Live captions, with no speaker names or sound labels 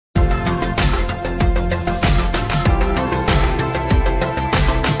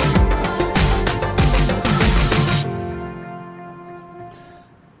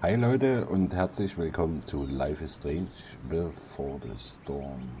Hi Leute und herzlich willkommen zu Life is Strange Before the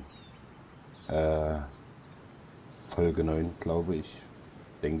Storm. Folge 9, glaube ich.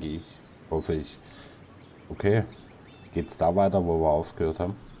 Denke ich. Hoffe ich. Okay. Geht's da weiter, wo wir aufgehört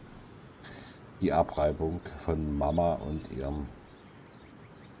haben? Die Abreibung von Mama und ihrem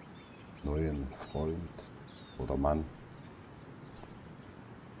neuen Freund oder Mann.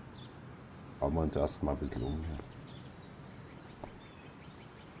 Schauen wir uns erstmal ein bisschen um hier.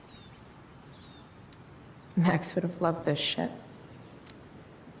 Max would have loved this shit.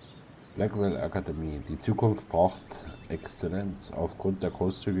 Blackwell Akademie. Die Zukunft braucht Exzellenz. Aufgrund der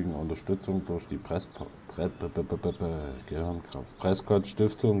großzügigen Unterstützung durch die Gehirnkraft. Prescott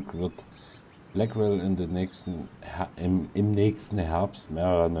Stiftung wird Blackwell in den im nächsten Herbst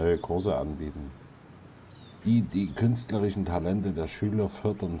mehrere neue Kurse anbieten, die die künstlerischen Talente der Schüler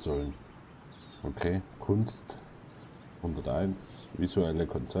fördern sollen. Okay, Kunst 101, visuelle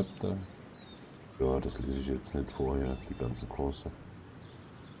Konzepte. Ja, das lese ich jetzt nicht vorher, die ganzen Kurse.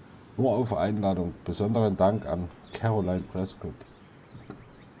 Nur auf Einladung. Besonderen Dank an Caroline Prescott.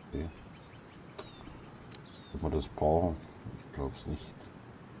 Okay. Ob wir das brauchen? Ich glaube es nicht.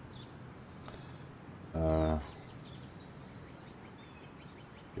 Gehen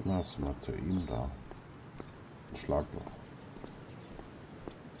wir erstmal zu ihm da. Ein Schlagloch.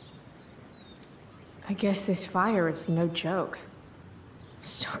 I guess this fire is no joke.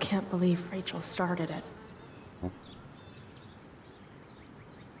 Still can't believe Rachel started it.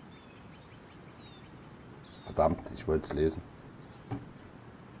 Verdammt, ich wollte es lesen.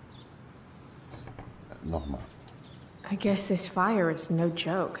 Nochmal. I guess this fire is no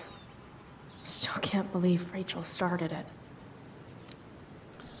joke. Still can't believe Rachel started it.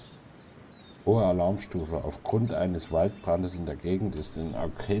 Hohe Alarmstufe. Aufgrund eines Waldbrandes in der Gegend ist in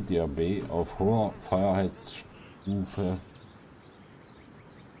Arcadia Bay auf hoher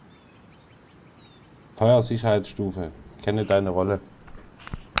Feuersicherheitsstufe. Kenne deine Rolle.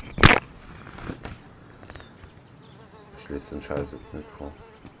 Ich lese den Scheiß jetzt nicht vor.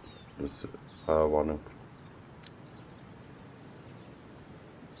 Das ist Feuerwarnung.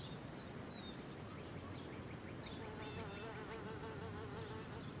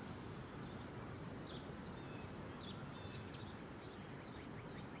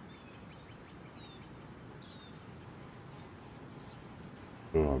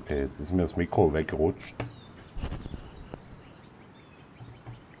 Okay, jetzt ist mir das Mikro weggerutscht.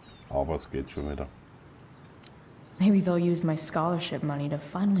 Aber es geht schon wieder. Maybe they'll use my scholarship money to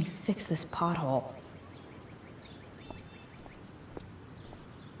finally fix this pothole.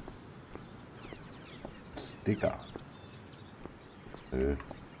 Sticker.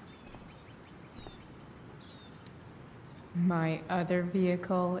 My other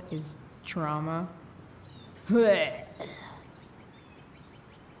vehicle is drama.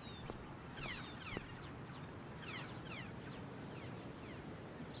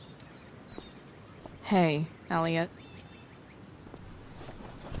 Hey, Elliot.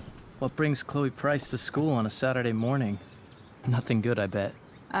 What brings Chloe Price to school on a Saturday morning? Nothing good, I bet.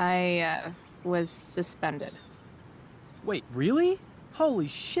 I, was suspended. Wait, really? Holy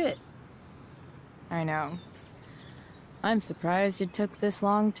shit! I know. I'm surprised it took this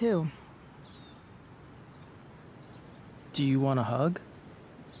long, too. Do you want a hug?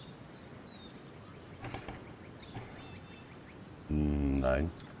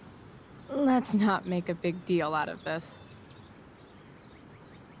 Nein. Let's not make a big deal out of this.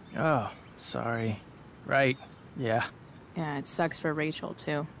 Oh, sorry. Right, yeah. Yeah, it sucks for Rachel,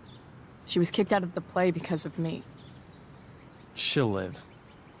 too. She was kicked out of the play because of me. She'll live.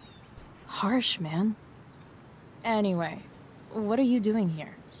 Harsh, man. Anyway, what are you doing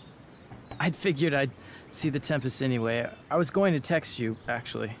here? I'd figured I'd see the Tempest anyway. I was going to text you,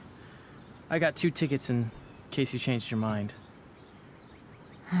 actually. I got 2 tickets in case you changed your mind.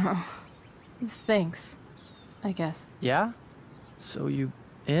 Oh, thanks, I guess. Yeah? So you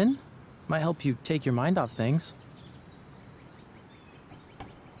in? Might help you take your mind off things.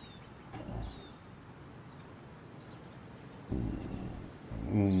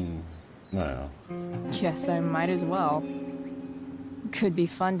 Naja. Guess I might as well. Could be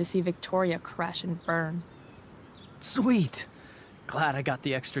fun to see Victoria crash and burn. Sweet. Glad I got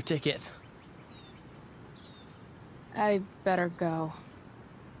the extra ticket. I better go.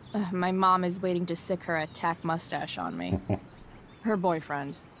 My mom is waiting to sick her attack mustache on me. Her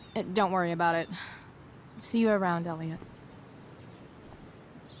boyfriend. Don't worry about it. See you around, Elliot.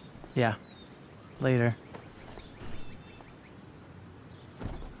 Yeah. Later.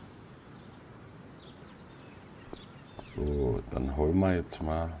 So, dann holen wir jetzt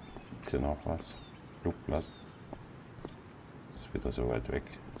mal. Gibt's hier noch was? Flugblatt. Ist wieder so weit weg.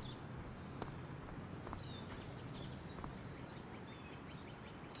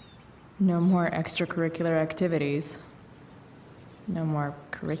 No more extracurricular activities. No more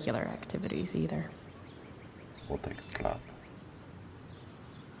curricular activities either. Vortex Club.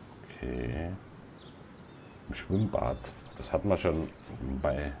 Okay. Im Schwimmbad. Das hatten wir schon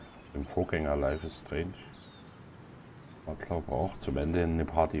bei dem Vorgänger Life is Strange. Ich glaube auch zum Ende eine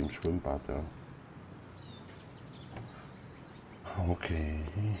Party im Schwimmbad, ja. Okay.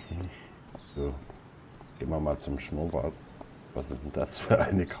 So. Gehen wir mal zum Schnurrbart. Was ist denn das für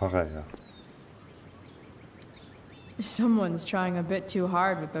eine Karre, ja? Someone's trying a bit too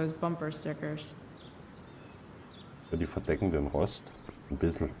hard with those bumper stickers. Ja, die verdecken den Rost. Ein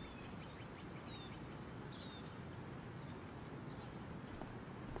bisschen.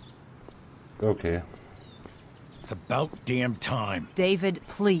 Okay. It's about damn time. David,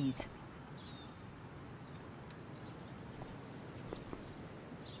 please.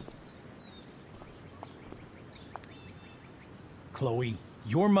 Chloe,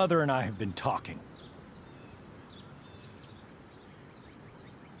 your mother and I have been talking.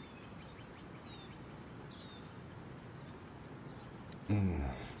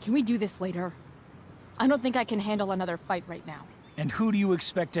 Can we do this later? I don't think I can handle another fight right now. And who do you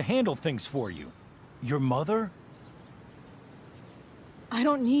expect to handle things for you? Your mother? I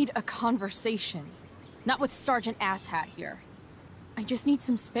don't need a conversation. Not with Sergeant Asshat here. I just need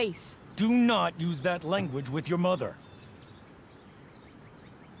some space. Do not use that language with your mother.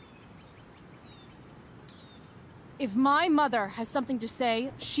 If my mother has something to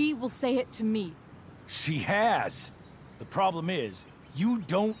say, she will say it to me. She has. The problem is, you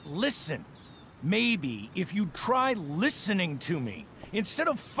don't listen. Maybe if you try listening to me, instead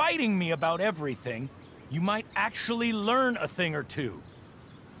of fighting me about everything, you might actually learn a thing or two.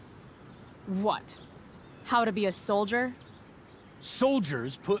 What? How to be a soldier?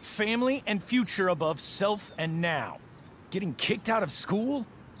 Soldiers put family and future above self and now. Getting kicked out of school?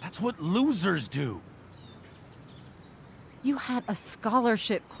 That's what losers do. You had a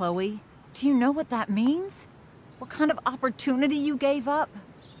scholarship, Chloe. Do you know what that means? What kind of opportunity you gave up?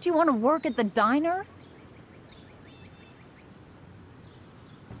 Do you want to work at the diner?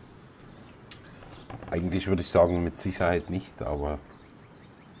 Eigentlich würde ich sagen, mit Sicherheit nicht, aber...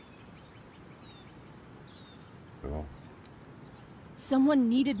 Ja. Someone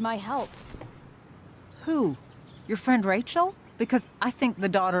needed my help. Who? Your friend Rachel? Because I think the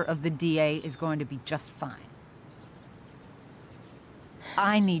daughter of the DA is going to be just fine.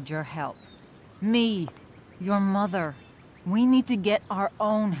 I need your help. Me, your mother. We need to get our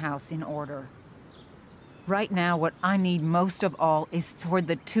own house in order. Right now, what I need most of all is for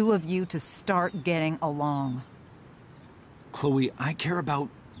the two of you to start getting along. Chloe, I care about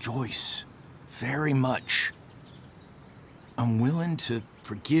Joyce very much. I'm willing to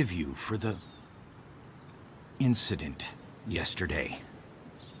forgive you for the incident yesterday.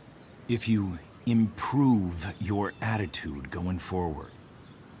 If you improve your attitude going forward.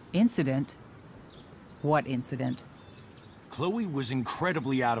 Incident? What incident? Chloe was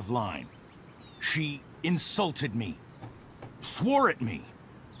incredibly out of line. She insulted me, swore at me.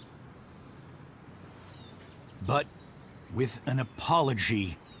 But with an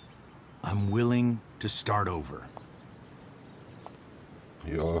apology, I'm willing to start over.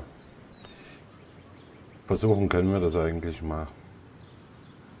 Ja. Versuchen können wir das eigentlich mal.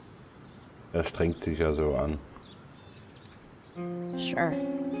 Er strengt sich ja so an. Sure.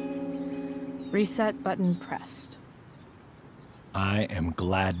 Reset button pressed. I am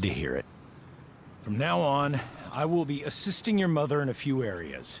glad to hear it. From now on, I will be assisting your mother in a few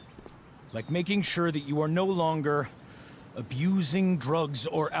areas. Like making sure that you are no longer abusing drugs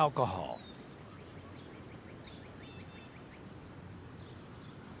or alcohol.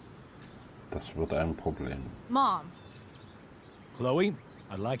 Das wird ein Problem. Mom. Chloe,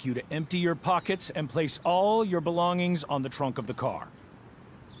 I'd like you to empty your pockets and place all your belongings on the trunk of the car.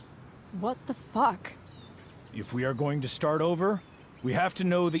 What the fuck? If we are going to start over, we have to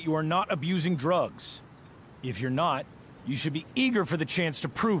know that you are not abusing drugs. If you're not, you should be eager for the chance to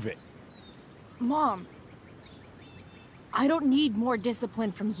prove it. Mom. I don't need more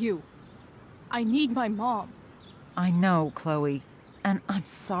discipline from you. I need my mom. I know, Chloe, and I'm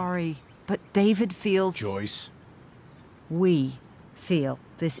sorry, but David feels... Joyce. We feel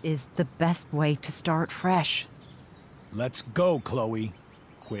this is the best way to start fresh. Let's go, Chloe.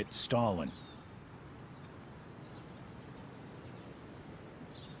 Quit stalling.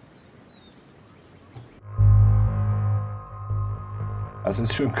 Das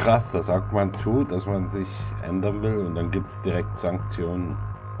ist schon krass, da sagt man zu, dass man sich ändern will und dann gibt es direkt Sanktionen.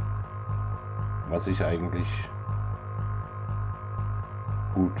 Was ich eigentlich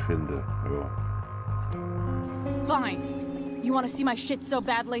gut finde. Ja. Fine. You want to see my shit so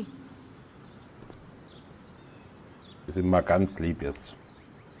badly? Wir sind mal ganz lieb jetzt.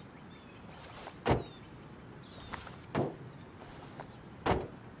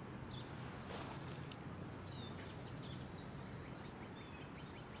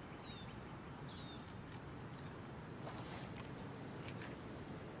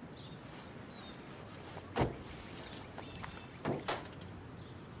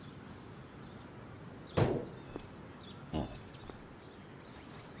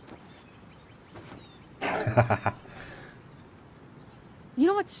 You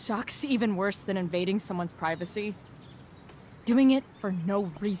know what sucks even worse than invading someone's privacy? Doing it for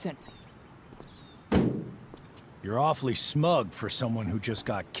no reason. You're awfully smug for someone who just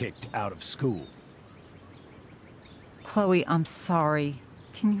got kicked out of school. Chloe, I'm sorry.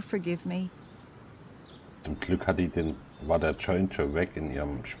 Can you forgive me? Zum Glück war der Joint schon weg in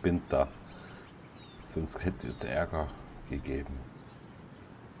ihrem Spind da. Sonst hätte es jetzt Ärger gegeben.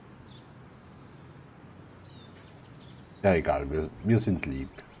 Ja, egal, wir sind lieb.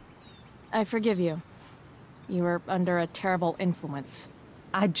 I forgive you. You were under a terrible influence.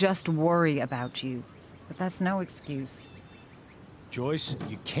 I just worry about you, but that's no excuse. Joyce,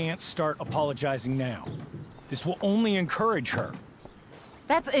 you can't start apologizing now. This will only encourage her.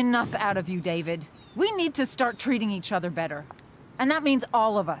 That's enough out of you, David. We need to start treating each other better. And that means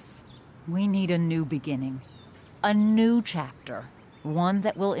all of us. We need a new beginning. A new chapter. One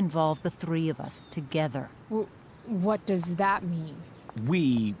that will involve the three of us together. What does that mean?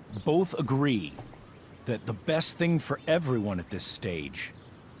 We both agree that the best thing for everyone at this stage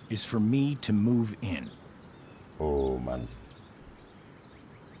is for me to move in. Oh, Mann.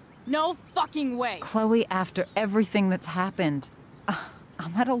 No fucking way! Chloe, after everything that's happened,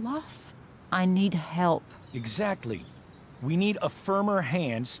 I'm at a loss. I need help. Exactly. We need a firmer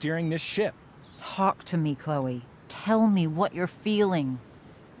hand steering this ship. Talk to me, Chloe. Tell me what you're feeling.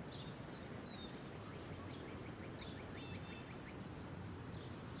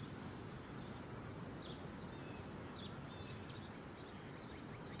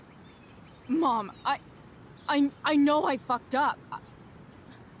 Mom, I know I fucked up.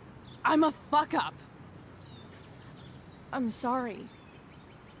 I'm a fuck up. I'm sorry.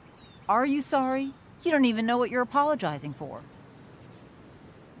 Are you sorry? You don't even know what you're apologizing for.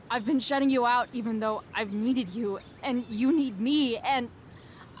 I've been shutting you out even though I've needed you, and you need me, and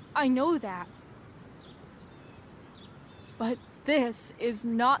I know that. But this is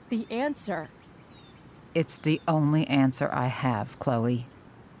not the answer. It's the only answer I have, Chloe.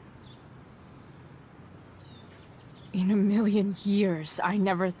 In a million years, I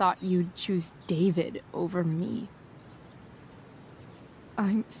never thought you'd choose David over me.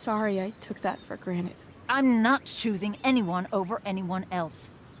 I'm sorry I took that for granted. I'm not choosing anyone over anyone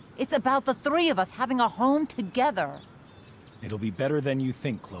else. It's about the three of us having a home together. It'll be better than you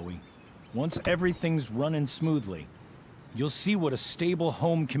think, Chloe. Once everything's running smoothly, you'll see what a stable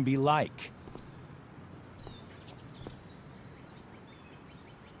home can be like.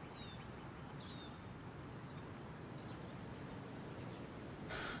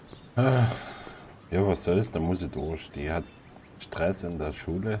 Ja, was soll's, da muss ich durch. Die hat Stress in der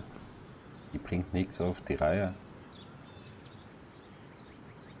Schule. Die bringt nichts auf die Reihe.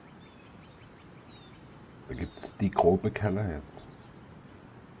 Da gibt's die grobe Keller jetzt.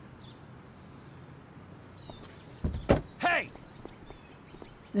 Hey!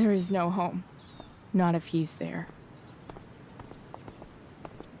 There is no home. Not if he's there.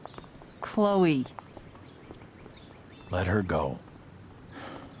 Chloe. Let her go.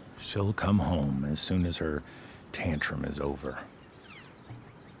 She'll come home as soon as her tantrum is over.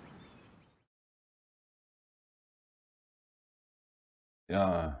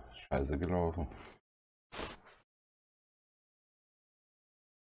 Ja, scheiße gelaufen.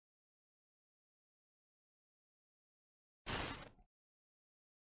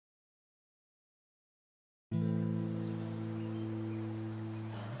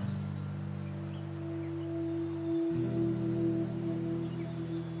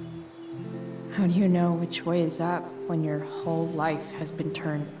 How do you know which way is up when your whole life has been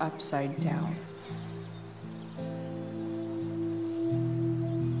turned upside down?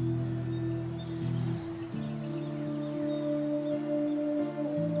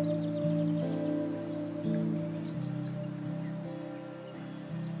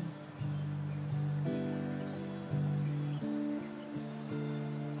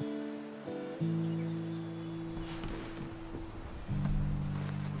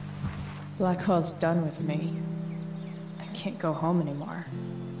 Blackwell's done with me. I can't go home anymore.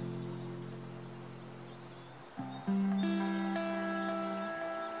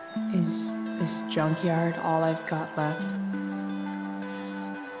 Is this junkyard all I've got left?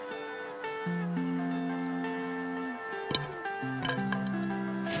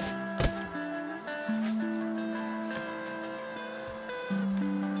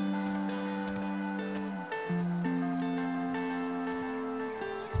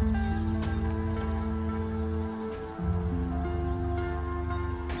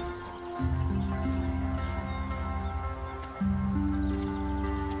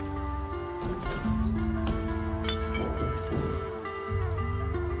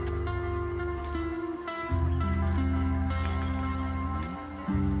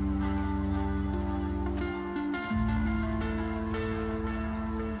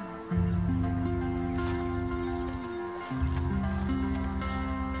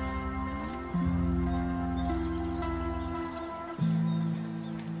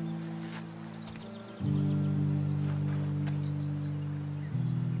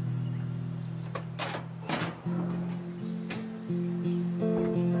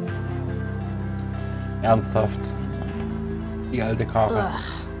 Ernsthaft? Die alte Karre. Ugh.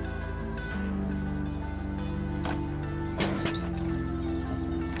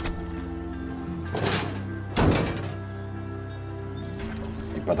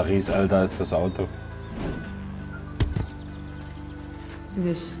 Die Batterie ist älter als das Auto.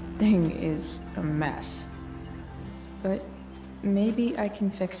 This thing is a mess. But maybe I can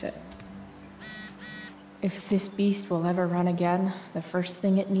fix it. If this beast will ever run again, the first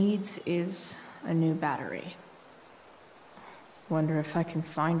thing it needs is a new battery. Wonder if I can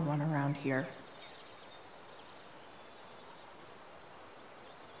find one around here.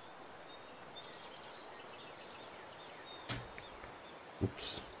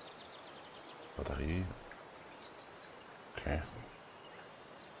 Ups. Batterie. Okay.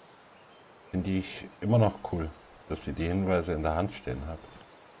 Finde ich immer noch cool, dass sie die Hinweise in der Hand stehen hat.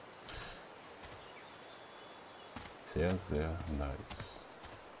 Sehr, sehr nice.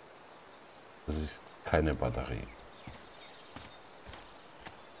 Das ist keine Batterie.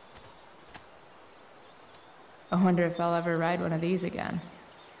 I wonder if I'll ever ride one of these again.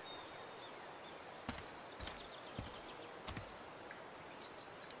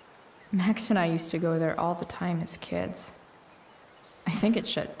 Max and I used to go there all the time as kids. I think it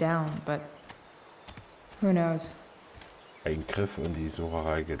shut down, but who knows? Ein Griff und die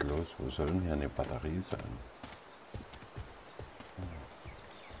Sucherei geht los. Wo soll denn hier eine Batterie sein?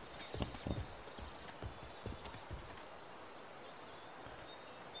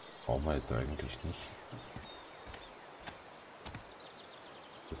 Brauchen wir jetzt eigentlich nicht.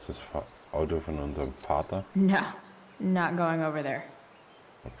 Das ist das Auto von unserem Vater. No, not going over there.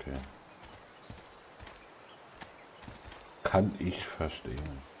 Okay. Kann ich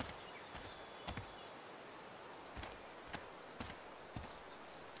verstehen.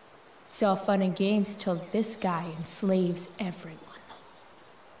 It's all fun and games till this guy enslaves everyone.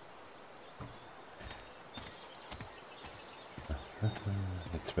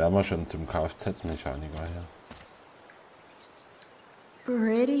 Jetzt wären wir schon zum Kfz-Mechaniker hier.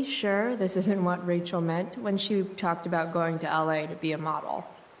 Pretty sure this isn't what Rachel meant when she talked about going to LA to be a model.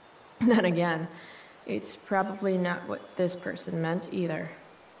 Then again, it's probably not what this person meant either.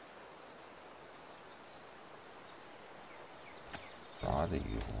 Radio.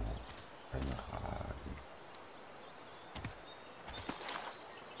 Ein Radio.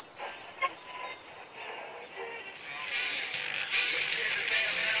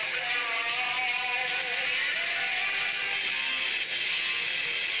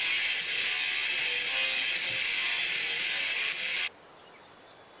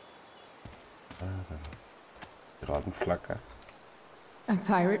 Piratenflagge. A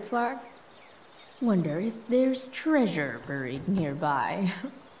pirate flag? Wonder if there's treasure buried nearby.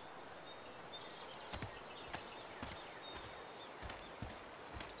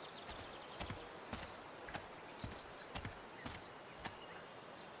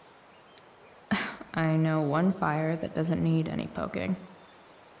 I know one fire that doesn't need any poking.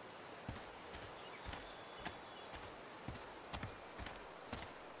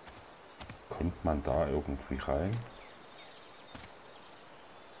 Kommt man da irgendwie rein?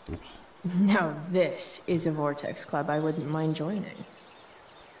 Ups. Now this is a Vortex Club I wouldn't mind joining.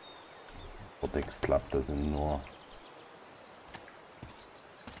 Vortex Club, da sind nur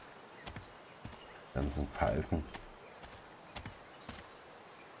ganzen Pfeifen.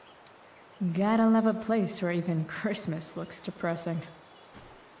 Gotta love a place where even Christmas looks depressing.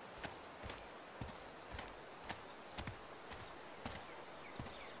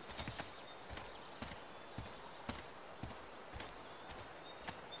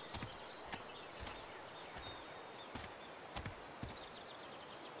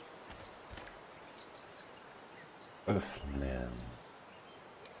 Öffnen.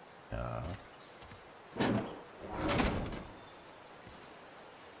 Ja.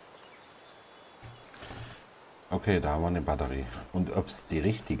 Okay, da haben wir eine Batterie. Und ob es die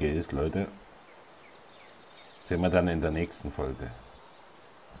richtige ist, Leute, sehen wir dann in der nächsten Folge.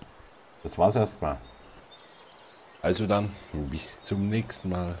 Das war's erstmal. Also dann, bis zum nächsten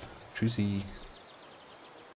Mal. Tschüssi.